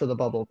after the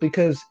bubble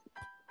because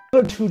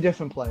they're 2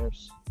 different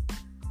players.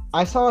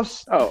 I saw.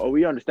 Oh,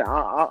 we understand.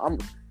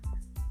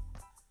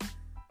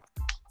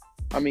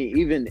 I mean,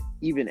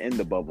 even in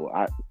the bubble,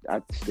 I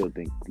still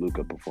think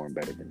Luka performed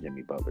better than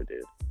Jimmy Butler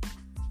did.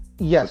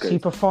 Yes, because, he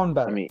performed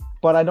better, I mean,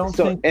 but I don't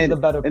think he's a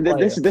better and player.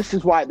 this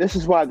is why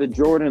the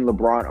Jordan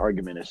LeBron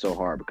argument is so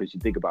hard because you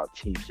think about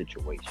team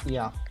situations.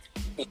 Yeah.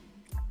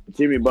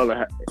 Jimmy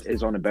Butler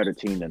is on a better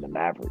team than the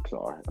Mavericks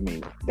are. I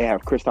mean, they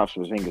have Kristaps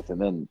Porzingis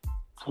and then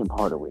Tim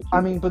Hardaway.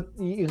 I mean, but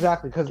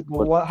exactly because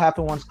what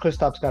happened once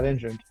Kristaps got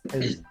injured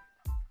is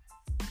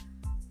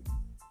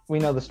we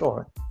know the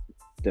story.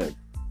 The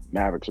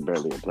Mavericks are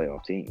barely a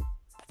playoff team.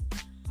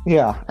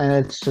 Yeah,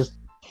 and it's just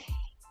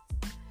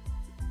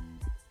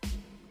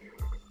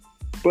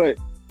But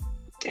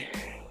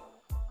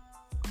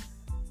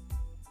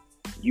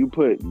you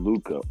put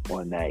Luka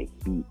on that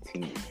Heat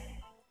team.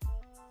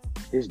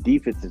 His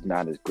defense is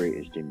not as great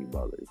as Jimmy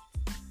Butler's.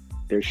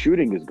 Their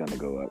shooting is going to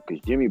go up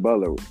because Jimmy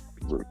Butler,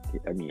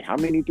 I mean, how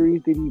many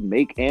threes did he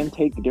make and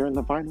take during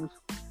the finals?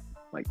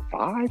 Like 5?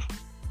 I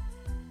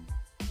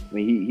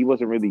mean, he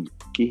wasn't really,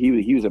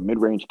 he was a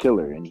mid-range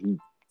killer and he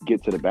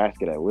get to the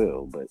basket at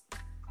will, but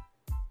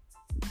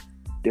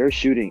their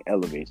shooting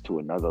elevates to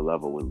another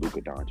level with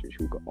Luka Doncic,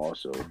 who can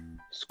also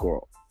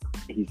score.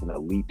 He's an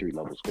elite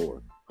 3-level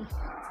scorer,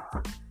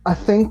 I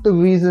think the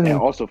reason and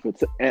also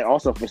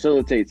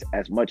facilitates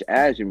as much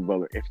as Jimmy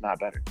Butler, if not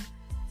better.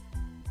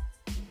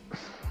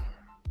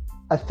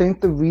 I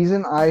think the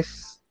reason I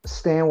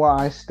stand where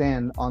I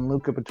stand on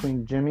Luka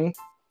between Jimmy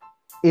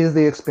is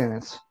the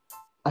experience.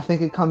 I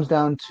think it comes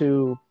down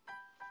to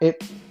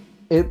it.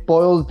 It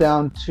boils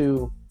down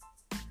to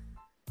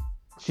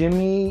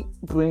Jimmy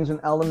brings an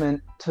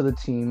element to the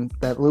team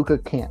that Luka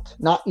can't.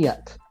 Not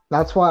yet.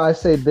 That's why I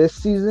say this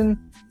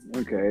season.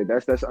 Okay,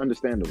 that's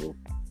understandable.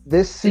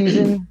 This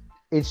season,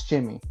 it's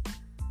Jimmy.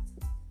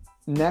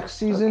 Next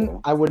season, Okay.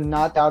 I would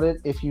not doubt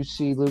it if you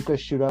see Luka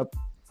shoot up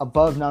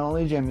above not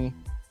only Jimmy,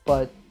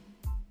 but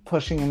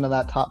pushing into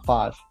that top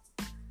 5.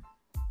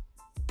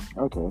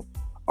 Okay.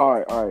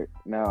 All right.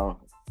 Now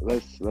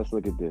let's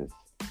look at this.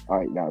 All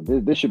right, now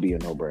this should be a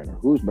no-brainer.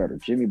 Who's better,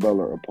 Jimmy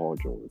Butler or Paul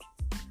George?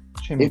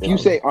 Jimmy If you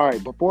Butler. say, all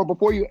right,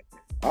 before you,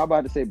 I'm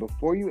about to say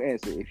before you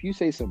answer, if you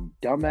say some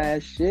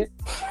dumbass shit,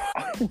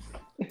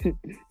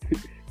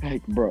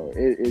 like bro,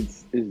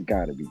 it's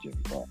gotta be Jimmy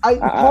Butler.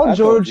 Paul I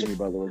George, thought Jimmy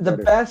Butler was the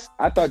better. best.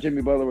 I thought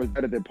Jimmy Butler was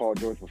better than Paul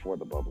George before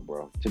the bubble,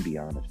 bro. To be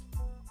honest.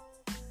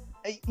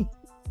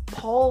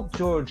 Paul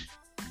George,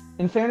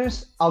 in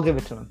fairness, I'll give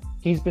it to him.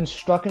 He's been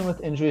stricken with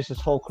injuries his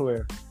whole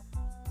career.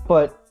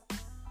 But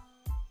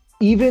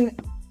even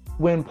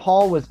when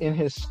Paul was in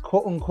his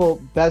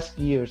quote-unquote best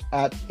years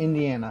at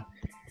Indiana,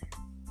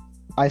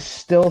 I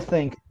still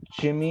think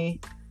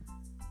Jimmy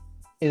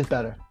is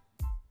better.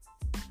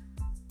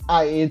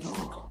 That's,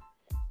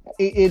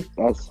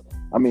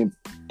 I mean,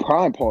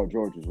 prime Paul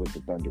George was with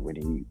the Thunder when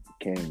he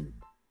came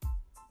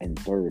in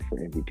third for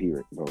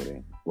MVP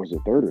voting. Was it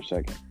third or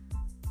second?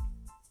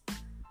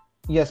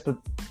 Yes, but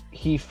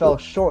he fell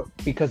short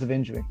because of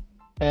injury.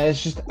 And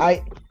it's just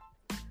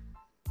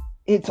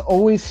it's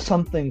always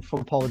something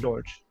for Paul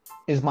George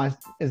is my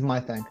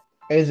thing.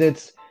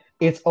 It's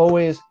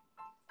always,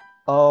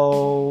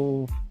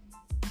 oh,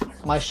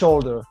 my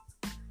shoulder.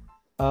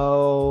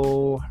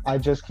 Oh, I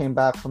just came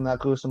back from that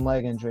gruesome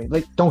leg injury.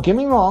 Like, don't get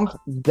me wrong,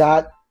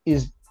 that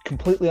is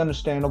completely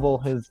understandable.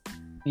 But it's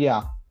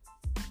Yeah.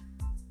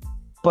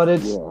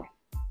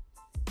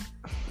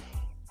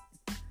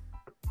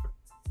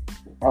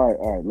 All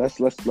right.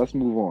 Let's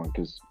move on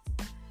because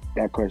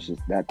that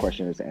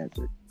question is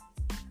answered.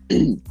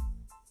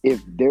 If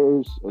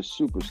there's a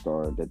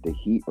superstar that the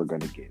Heat are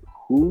gonna get,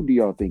 who do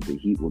y'all think the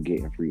Heat will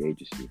get in free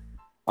agency?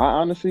 I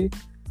honestly,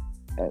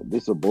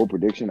 this is a bold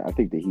prediction. I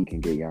think the Heat can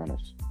get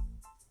Giannis.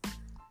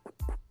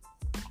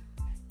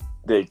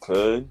 They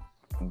could,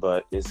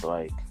 but it's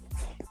like,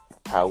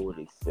 how would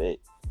it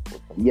fit?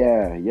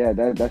 Yeah.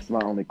 That's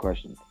my only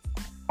question.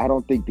 I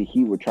don't think the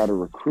Heat would try to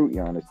recruit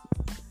Giannis.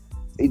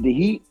 The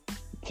Heat,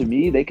 to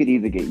me, they could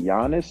either get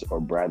Giannis or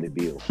Bradley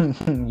Beal.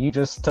 You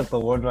just took the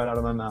word right out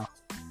of my mouth.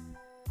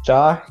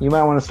 Ja, you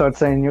might want to start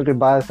saying your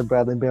goodbyes to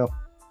Bradley Beal.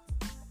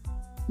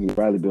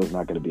 Bradley Beal's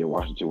not going to be a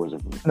Washington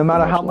Wizard. No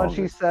matter how much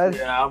he said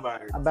Yeah, I'm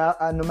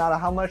right. no matter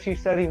how much he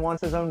said he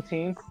wants his own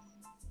team,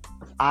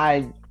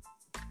 at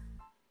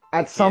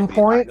some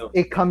point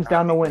it comes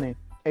down to winning.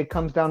 It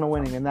comes down to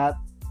winning, and that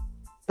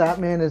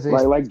man is a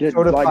like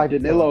certified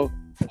Danilo,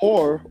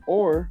 or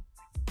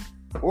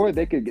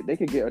they could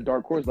get a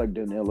dark horse like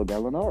Danilo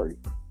Gallinari,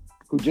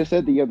 who just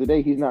said the other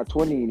day he's not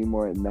 20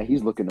 anymore and that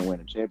he's looking to win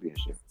a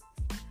championship.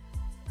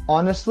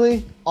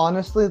 Honestly,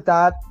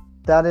 that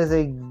is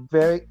a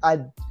very I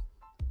think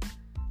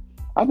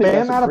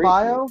Bam that's a great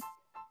Adebayo,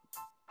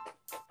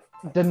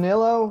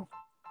 Danilo,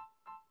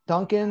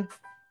 Duncan,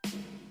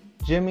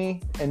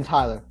 Jimmy, and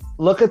Tyler.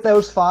 Look at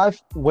those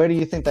 5. Where do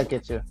you think that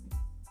gets you?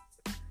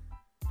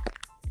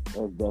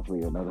 That's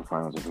definitely another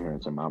finals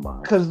appearance in my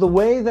mind. Because the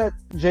way that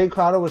Jay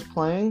Crowder was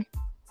playing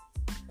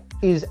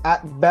is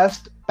at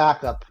best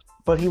backup,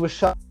 but he was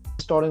shut in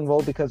the starting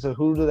role because of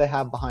who do they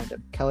have behind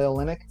him? Kelly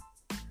Olynyk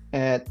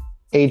at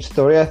age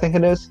 30, I think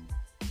it is.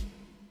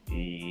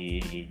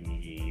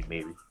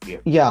 Maybe. Yeah.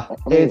 Yeah,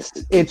 I mean,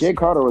 it's Jay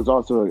Crowder was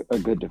also a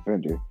good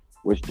defender,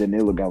 which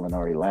Danilo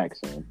Gallinari lacks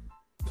in.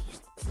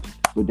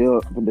 But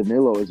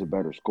Danilo is a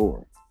better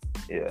scorer.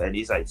 Yeah, and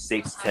he's like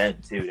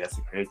 6'10" too. That's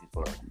the crazy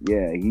part.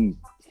 Yeah, he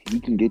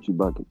can get you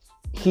buckets.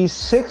 he's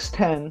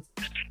 6'10",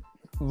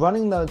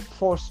 running the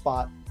 4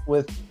 spot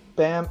with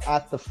Bam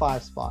at the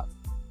 5 spot.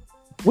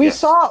 We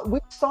saw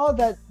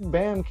that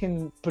Bam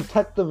can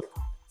protect the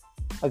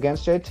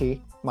against JT,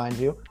 mind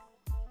you.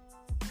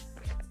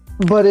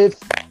 But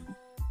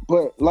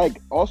like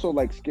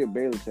Skip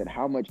Bayless said,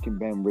 how much can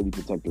Bam really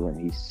protect the rim?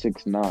 He's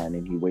 6'9"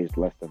 and he weighs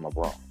less than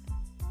LeBron.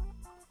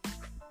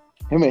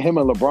 Him and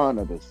LeBron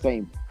are the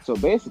same. So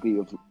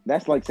basically,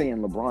 that's like saying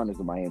LeBron is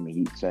the Miami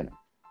Heat center.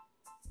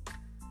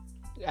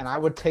 and I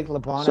would take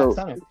LeBron So- at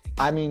center.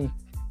 I mean,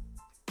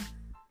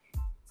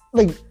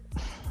 like,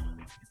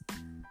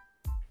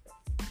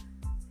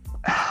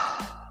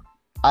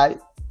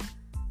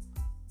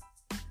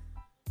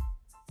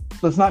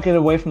 let's not get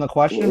away from the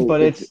question,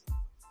 but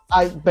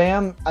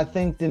Bam, I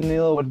think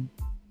Danilo would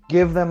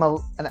give them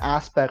an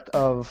aspect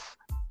of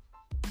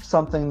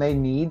something they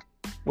need,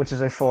 which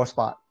is a 4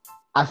 spot.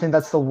 I think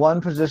that's the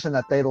one position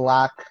that they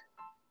lack.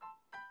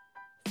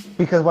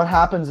 Because what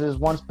happens is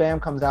once Bam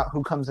comes out,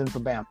 who comes in for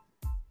Bam?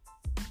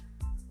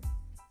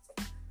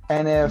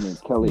 And if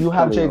you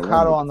have Jay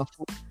Crowder on the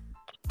floor,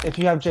 if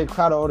you have Jay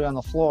Crowder already on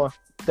the floor,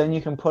 then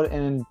you can put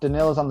in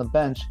Danilo's on the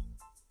bench.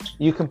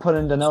 You can put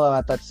in Danilo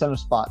at that center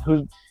spot.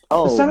 The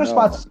center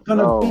spot's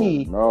gonna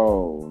be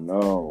hell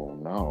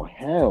no.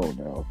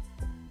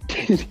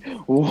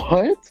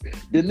 What?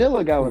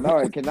 Danilo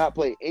Gallinari cannot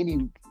play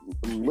any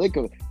lick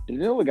of.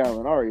 Danilo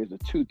Gallinari is a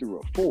 2 through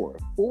a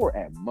 4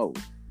 at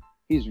most.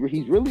 He's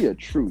really a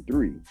true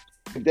 3.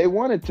 If they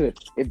wanted to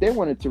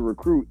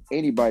recruit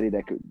anybody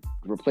that could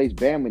replace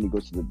Bam when he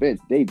goes to the bench,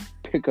 they'd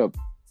pick up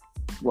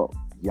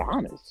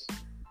Giannis.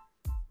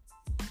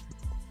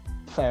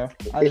 Fair.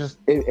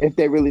 If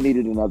they really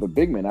needed another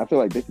big man, I feel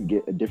like they could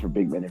get a different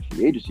big man in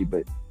free agency.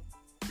 But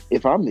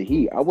if I'm the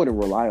Heat, I wouldn't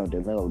rely on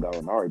Danilo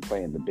Gallinari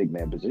playing the big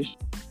man position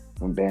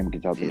when Bam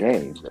gets out the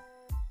game.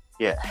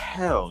 Yeah,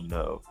 hell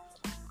no.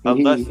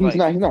 He's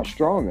not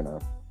strong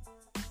enough.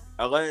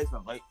 Unless it's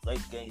a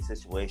late game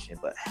situation,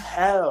 but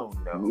hell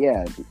no.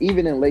 Yeah,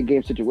 even in late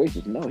game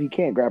situations, no, he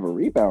can't grab a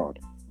rebound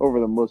over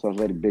the most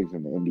athletic bigs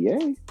in the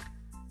NBA.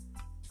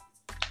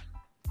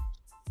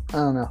 I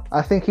don't know.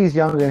 I think he's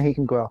younger and he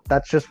can grow.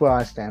 That's just where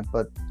I stand.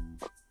 But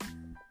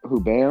who,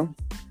 Bam?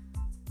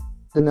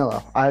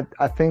 Danilo. I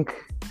think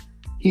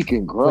he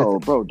can grow,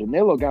 bro.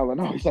 Danilo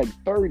Gallinari's like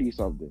 30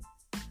 something.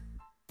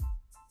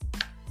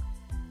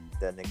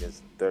 That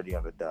nigga's 30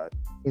 on the dot.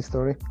 He's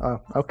 30.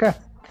 Oh, okay.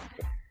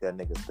 That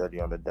nigga's 30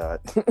 on the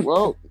dot.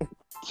 Well,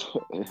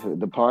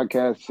 the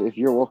podcast. If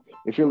you're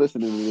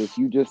listening to this,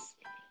 you just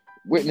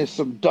witnessed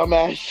some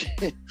dumbass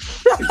shit.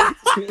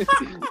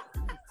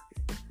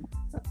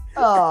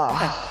 All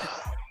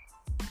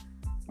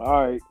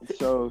right.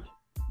 So,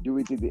 do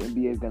we think the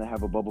NBA is gonna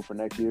have a bubble for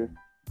next year?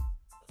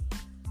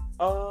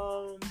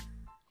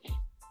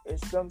 In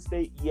some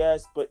state,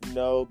 yes, but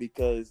no,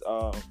 because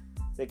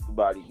think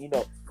about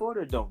it.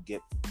 Florida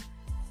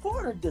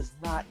does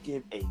not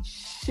give a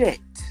shit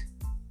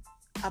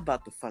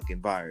about the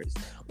fucking virus.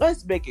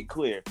 Let's make it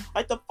clear.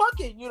 Like, the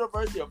fucking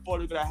University of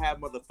Florida gonna have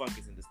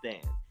motherfuckers in the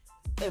stand.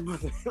 And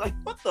like,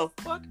 what the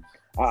fuck?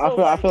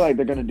 I feel like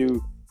they're gonna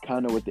do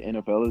kind of what the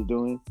NFL is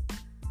doing.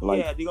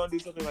 Like, yeah, they're gonna do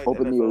something like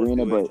open the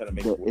arena, but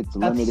it's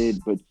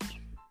limited. But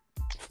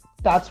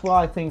that's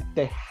why I think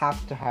they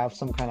have to have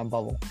some kind of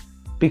bubble,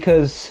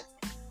 because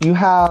you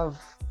have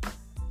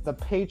the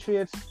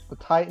Patriots, the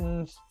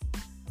Titans,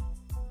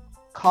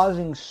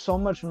 causing so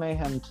much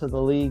mayhem to the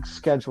league's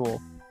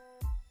schedule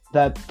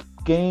that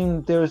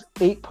there's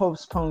 8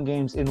 postponed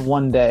games in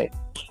one day.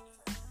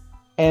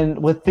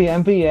 And with the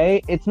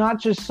NBA, it's not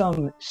just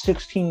some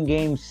 16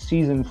 game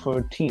season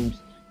for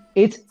teams.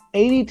 It's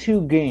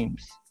 82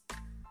 games.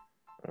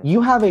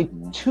 You have a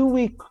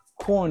 2-week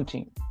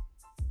quarantine.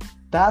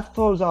 That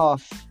throws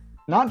off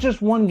not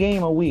just one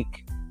game a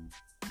week.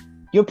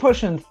 You're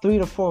pushing 3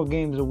 to 4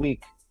 games a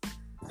week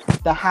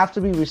that have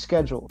to be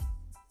rescheduled.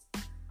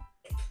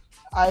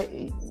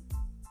 The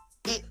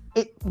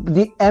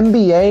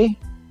NBA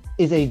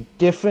is a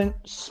different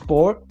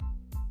sport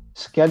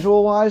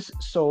schedule-wise,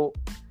 so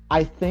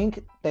I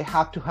think they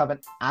have to have an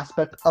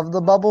aspect of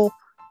the bubble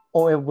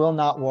or it will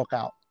not work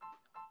out.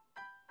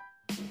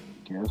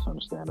 Yeah, that's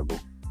understandable.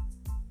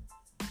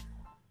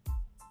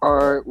 All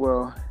right,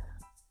 well,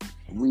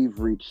 we've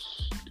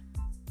reached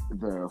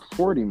the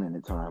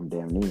 40-minute time,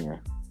 damn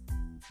near.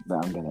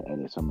 But I'm going to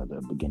edit some of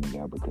the beginning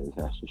out because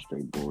that's just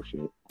straight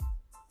bullshit.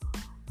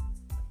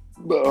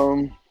 But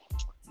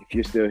if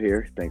you're still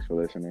here, thanks for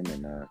listening,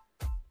 and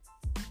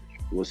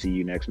we'll see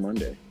you next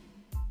Monday.